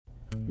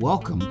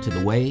Welcome to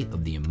the Way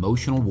of the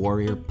Emotional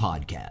Warrior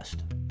podcast,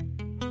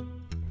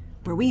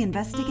 where we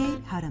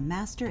investigate how to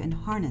master and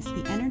harness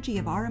the energy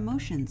of our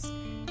emotions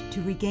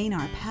to regain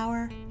our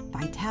power,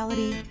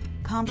 vitality,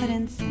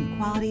 confidence, and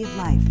quality of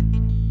life.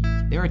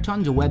 There are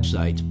tons of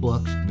websites,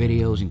 books,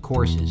 videos, and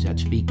courses that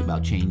speak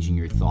about changing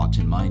your thoughts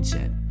and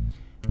mindset.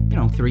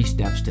 3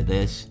 steps to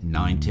this,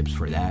 9 tips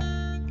for that.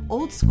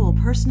 Old school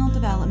personal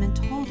development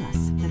told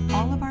us that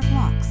all of our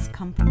blocks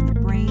come from the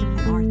brain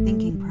and our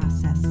thinking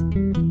process.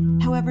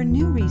 However,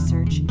 new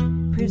research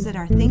proves that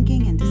our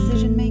thinking and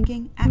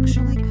decision-making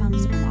actually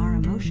comes from our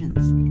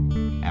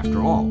emotions.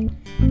 After all,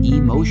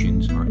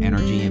 emotions are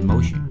energy in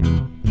motion.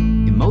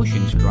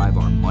 Emotions drive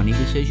our money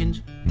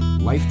decisions,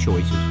 life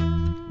choices,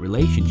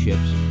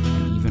 relationships,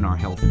 and even our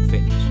health and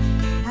fitness.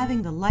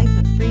 Having the life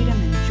of freedom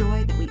and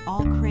joy that we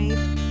all crave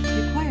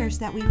requires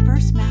that we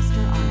first master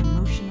our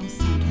emotional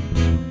center.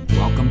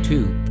 Welcome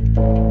to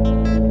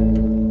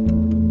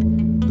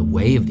the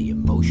Way of the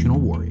Emotional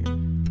Warrior.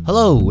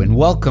 Hello, and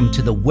welcome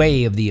to the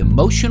Way of the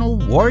Emotional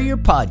Warrior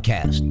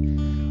podcast.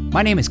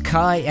 My name is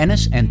Kai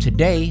Ennis, and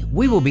today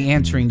we will be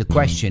answering the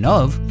question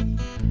of,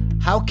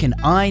 how can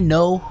I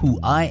know who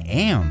I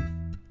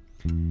am?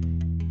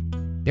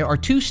 There are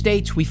 2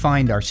 states we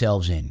find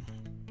ourselves in.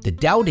 The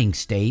doubting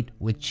state,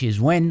 which is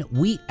when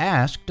we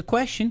ask the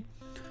question,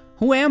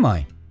 who am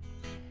I?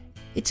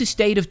 It's a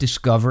state of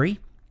discovery,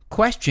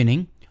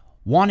 questioning,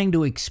 wanting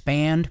to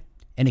expand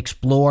and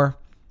explore,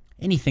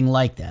 anything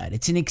like that.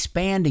 It's an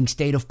expanding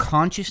state of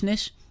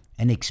consciousness,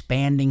 an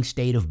expanding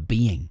state of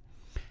being.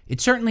 It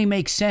certainly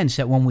makes sense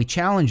that when we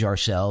challenge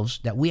ourselves,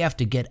 that we have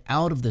to get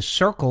out of the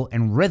circle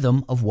and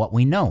rhythm of what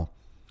we know.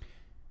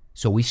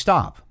 So we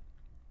stop.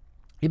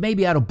 It may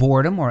be out of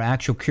boredom or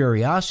actual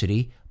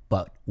curiosity,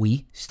 but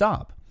we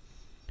stop.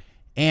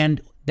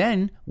 And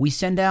then we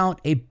send out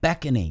a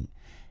beckoning,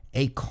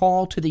 a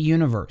call to the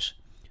universe.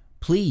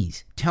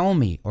 Please tell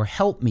me or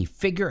help me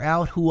figure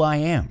out who I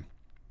am.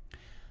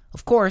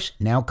 Of course,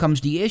 now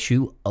comes the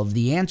issue of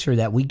the answer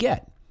that we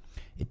get.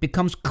 It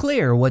becomes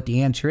clear what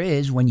the answer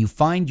is when you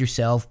find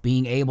yourself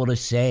being able to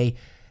say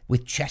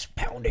with chest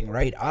pounding,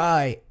 right?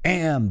 I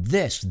am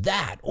this,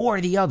 that, or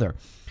the other.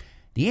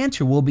 The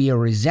answer will be a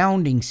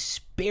resounding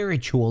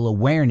spiritual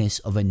awareness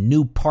of a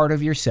new part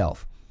of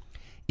yourself.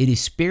 It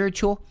is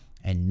spiritual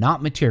and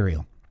not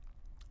material.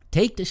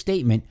 Take the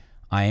statement,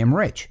 I am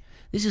rich.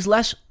 This is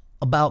less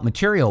about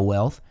material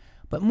wealth,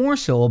 but more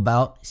so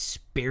about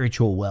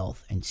spiritual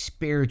wealth and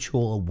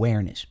spiritual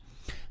awareness.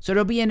 So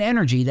there'll be an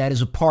energy that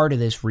is a part of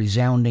this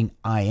resounding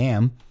I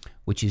am,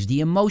 which is the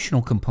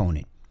emotional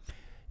component.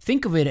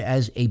 Think of it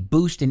as a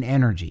boost in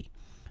energy.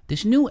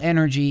 This new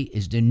energy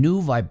is the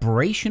new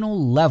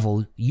vibrational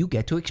level you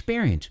get to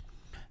experience.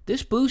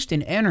 This boost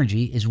in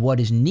energy is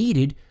what is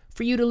needed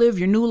for you to live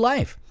your new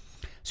life.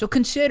 So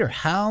consider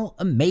how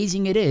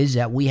amazing it is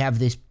that we have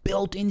this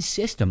built-in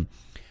system.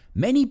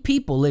 Many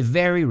people live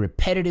very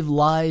repetitive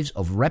lives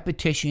of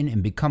repetition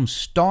and become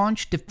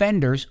staunch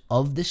defenders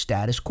of the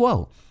status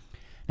quo.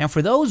 Now,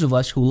 for those of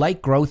us who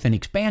like growth and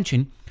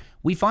expansion,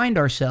 we find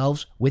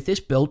ourselves with this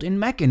built-in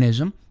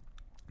mechanism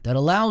that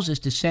allows us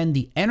to send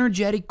the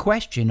energetic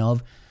question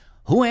of,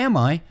 who am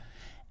I?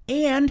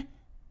 And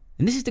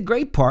this is the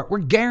great part, we're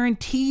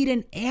guaranteed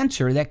an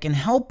answer that can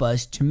help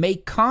us to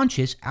make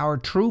conscious our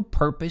true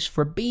purpose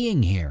for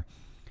being here.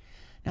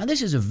 Now,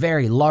 this is a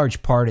very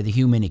large part of the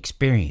human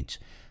experience,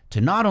 to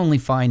not only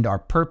find our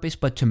purpose,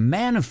 but to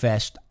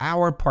manifest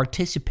our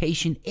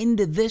participation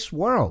into this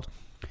world.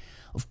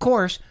 Of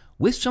course,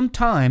 with some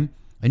time,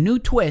 a new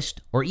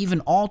twist or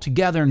even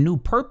altogether new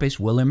purpose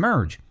will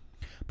emerge.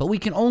 But we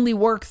can only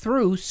work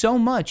through so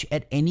much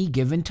at any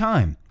given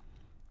time.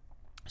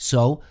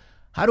 So,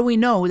 how do we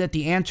know that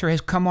the answer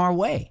has come our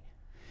way?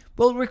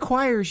 Well, it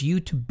requires you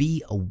to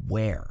be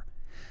aware.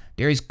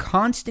 There is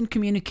constant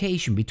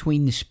communication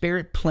between the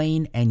spirit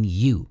plane and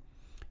you.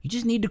 You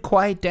just need to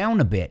quiet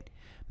down a bit.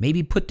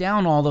 Maybe put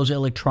down all those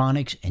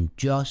electronics and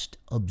just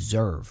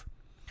observe.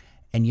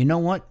 And you know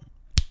what?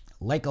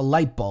 Like a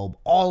light bulb,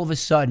 all of a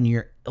sudden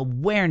your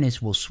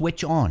awareness will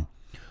switch on.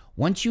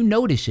 Once you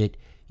notice it,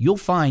 you'll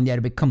find that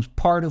it becomes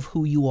part of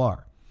who you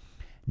are.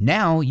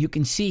 Now you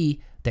can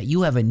see that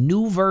you have a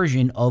new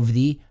version of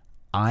the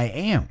I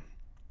am.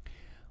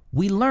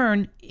 We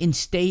learn in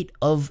state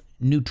of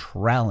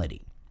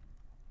neutrality.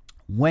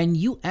 When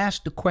you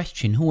ask the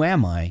question, who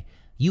am I?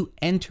 You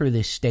enter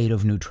this state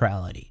of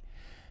neutrality.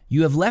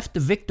 You have left the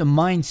victim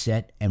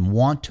mindset and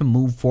want to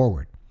move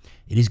forward.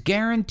 It is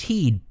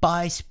guaranteed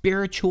by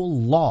spiritual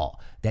law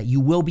that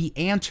you will be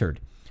answered.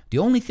 The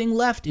only thing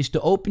left is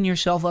to open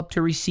yourself up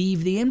to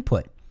receive the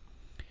input.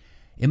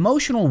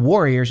 Emotional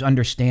warriors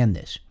understand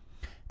this.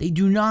 They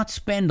do not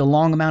spend a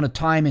long amount of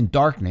time in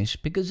darkness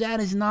because that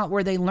is not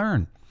where they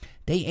learn.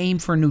 They aim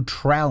for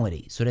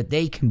neutrality so that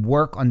they can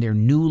work on their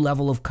new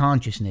level of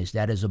consciousness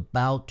that is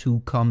about to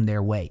come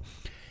their way.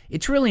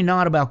 It's really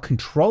not about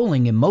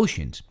controlling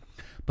emotions,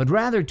 but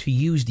rather to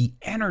use the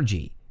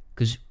energy,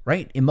 because,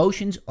 right,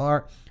 emotions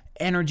are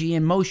energy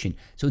in motion.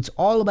 So it's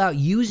all about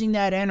using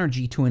that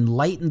energy to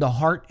enlighten the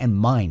heart and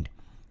mind.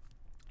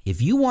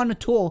 If you want a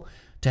tool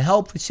to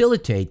help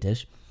facilitate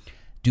this,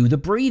 do the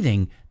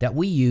breathing that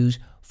we use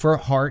for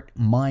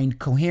heart-mind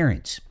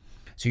coherence.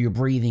 So you're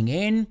breathing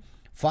in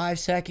 5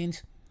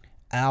 seconds,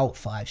 out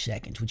 5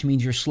 seconds, which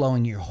means you're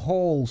slowing your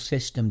whole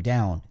system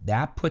down.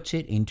 That puts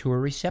it into a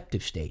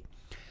receptive state.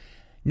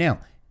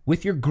 Now,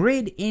 with your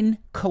grid in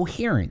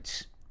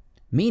coherence,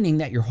 meaning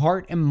that your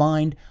heart and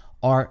mind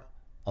are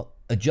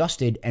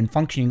adjusted and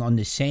functioning on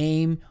the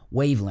same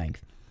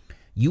wavelength,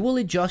 you will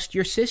adjust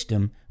your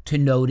system to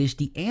notice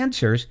the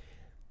answers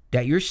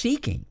that you're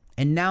seeking.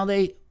 And now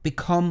they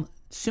become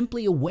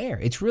simply aware.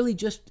 It's really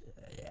just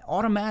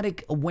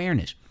automatic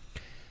awareness.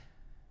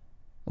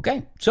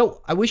 Okay,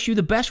 so I wish you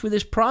the best with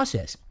this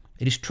process.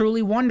 It is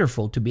truly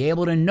wonderful to be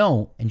able to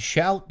know and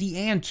shout the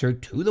answer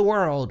to the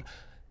world,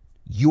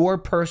 your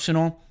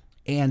personal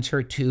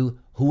answer to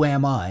who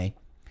am I,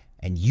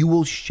 and you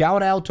will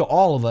shout out to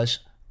all of us,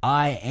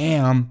 I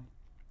am.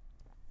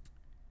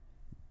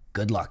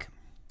 Good luck.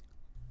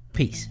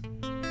 Peace.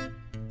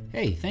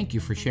 Hey, thank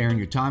you for sharing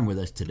your time with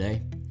us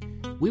today.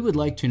 We would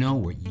like to know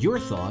what your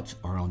thoughts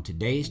are on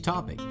today's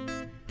topic.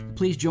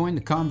 Please join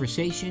the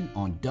conversation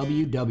on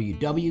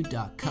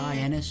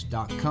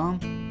www.kayennis.com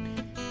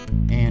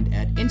and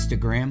at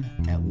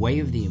Instagram at Way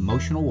of the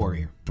Emotional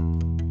Warrior.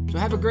 So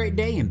have a great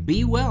day and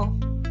be well.